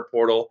transfer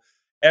portal.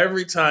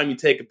 every time you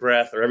take a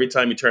breath or every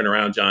time you turn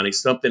around, Johnny,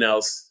 something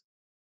else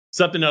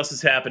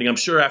is happening. I'm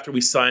sure after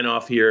we sign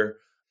off here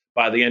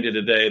by the end of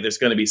the day, there's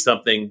going to be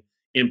something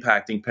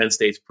impacting Penn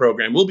State's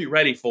program. We'll be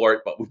ready for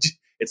it, but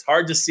it's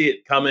hard to see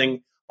it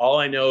coming. All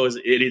I know is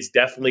it is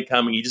definitely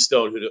coming. You just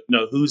don't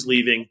know who's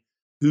leaving,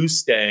 who's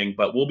staying,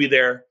 but we'll be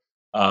there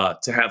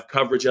to have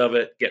coverage of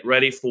it. Get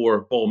ready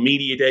for Bowl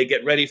Media Day.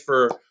 Get ready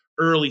for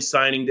early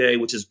signing day,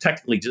 which is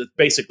technically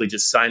basically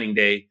just signing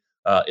day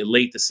in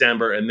late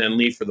December, and then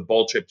leave for the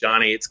bowl trip.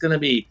 Johnny, it's going to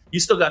be, you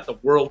still got the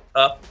World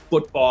Cup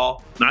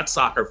football, not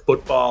soccer,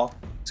 football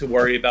to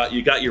worry about.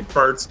 You got your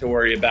Birds to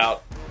worry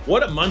about.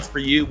 What a month for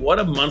you. What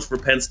a month for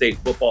Penn State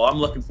football. I'm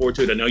looking forward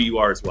to it. I know you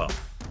are as well.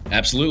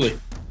 Absolutely.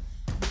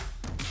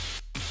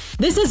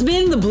 This has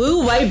been the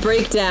Blue White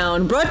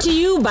Breakdown, brought to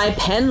you by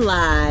Penn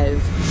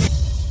Live.